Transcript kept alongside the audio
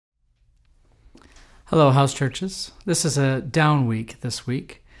Hello, house churches. This is a down week this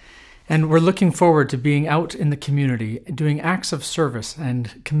week, and we're looking forward to being out in the community, doing acts of service,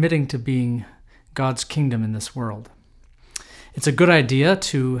 and committing to being God's kingdom in this world. It's a good idea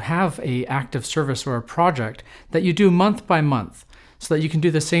to have an act of service or a project that you do month by month so that you can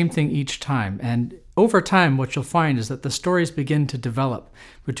do the same thing each time. And over time, what you'll find is that the stories begin to develop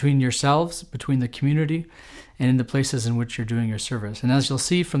between yourselves, between the community, and in the places in which you're doing your service. And as you'll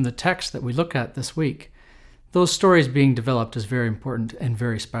see from the text that we look at this week, those stories being developed is very important and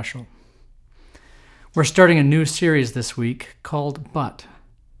very special. We're starting a new series this week called But.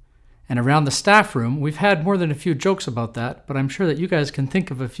 And around the staff room, we've had more than a few jokes about that, but I'm sure that you guys can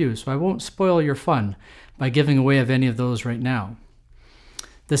think of a few, so I won't spoil your fun by giving away of any of those right now.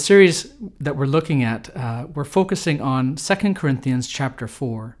 The series that we're looking at, we're focusing on 2 Corinthians chapter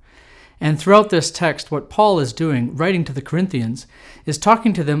 4. And throughout this text, what Paul is doing, writing to the Corinthians, is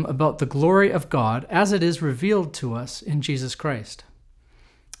talking to them about the glory of God as it is revealed to us in Jesus Christ.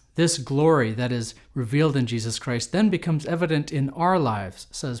 This glory that is revealed in Jesus Christ then becomes evident in our lives,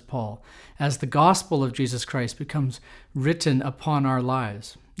 says Paul, as the gospel of Jesus Christ becomes written upon our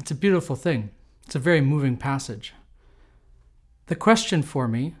lives. It's a beautiful thing. It's a very moving passage. The question for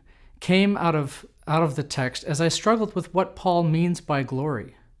me came out of the text as I struggled with what Paul means by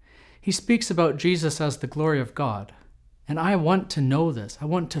glory. He speaks about Jesus as the glory of God, and I want to know this. I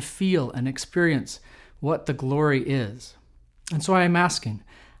want to feel and experience what the glory is. And so I am asking,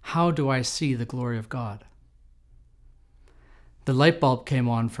 how do I see the glory of God? The light bulb came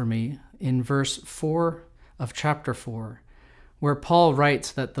on for me in verse 4 of chapter 4, where Paul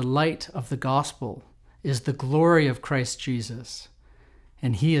writes that the light of the gospel is the glory of Christ Jesus,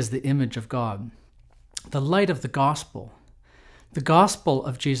 and he is the image of God. The light of the gospel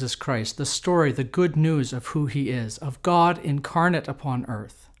of Jesus Christ, the story, the good news of who he is, of God incarnate upon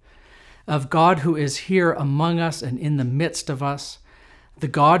earth, of God who is here among us and in the midst of us, the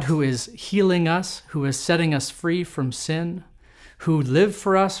God who is healing us, who is setting us free from sin, who lived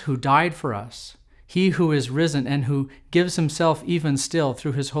for us, who died for us, he who is risen and who gives himself even still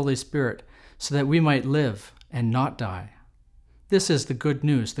through his Holy Spirit so that we might live and not die. This is the good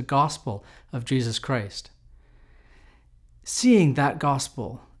news, the gospel of Jesus Christ. Seeing that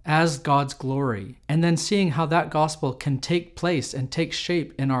gospel as God's glory, and then seeing how that gospel can take place and take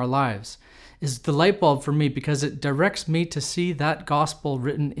shape in our lives is the light bulb for me, because it directs me to see that gospel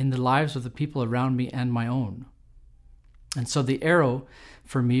written in the lives of the people around me and my own. And so the arrow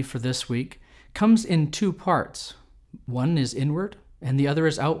for me for this week comes in two parts. One is inward and the other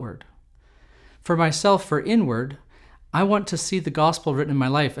is outward. For myself, for inward, I want to see the gospel written in my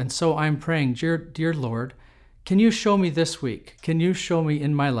life, and so I'm praying, dear Lord, can you show me this week? Can you show me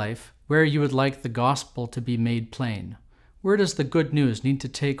in my life where you would like the gospel to be made plain? Where does the good news need to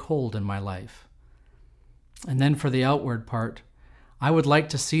take hold in my life? And then for the outward part, I would like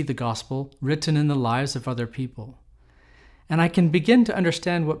to see the gospel written in the lives of other people. And I can begin to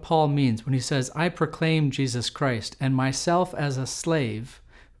understand what Paul means when he says, I proclaim Jesus Christ and myself as a slave,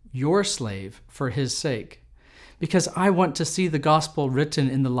 your slave, for his sake. Because I want to see the gospel written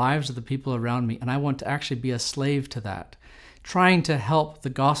in the lives of the people around me, and I want to actually be a slave to that, trying to help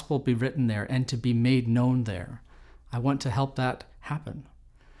the gospel be written there and to be made known there. I want to help that happen.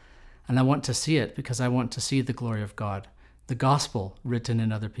 And I want to see it because I want to see the glory of God, the gospel written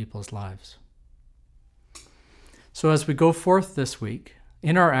in other people's lives. So as we go forth this week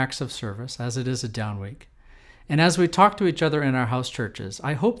in our acts of service, as it is a down week, and as we talk to each other in our house churches,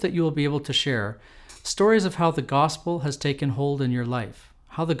 I hope that you will be able to share stories of how the gospel has taken hold in your life,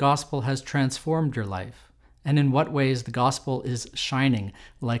 how the gospel has transformed your life, and in what ways the gospel is shining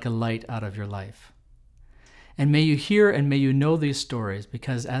like a light out of your life. And may you hear and may you know these stories,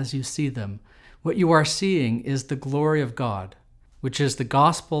 because as you see them, what you are seeing is the glory of God, which is the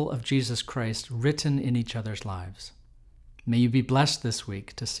gospel of Jesus Christ written in each other's lives. May you be blessed this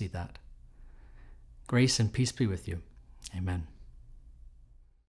week to see that. Grace and peace be with you. Amen.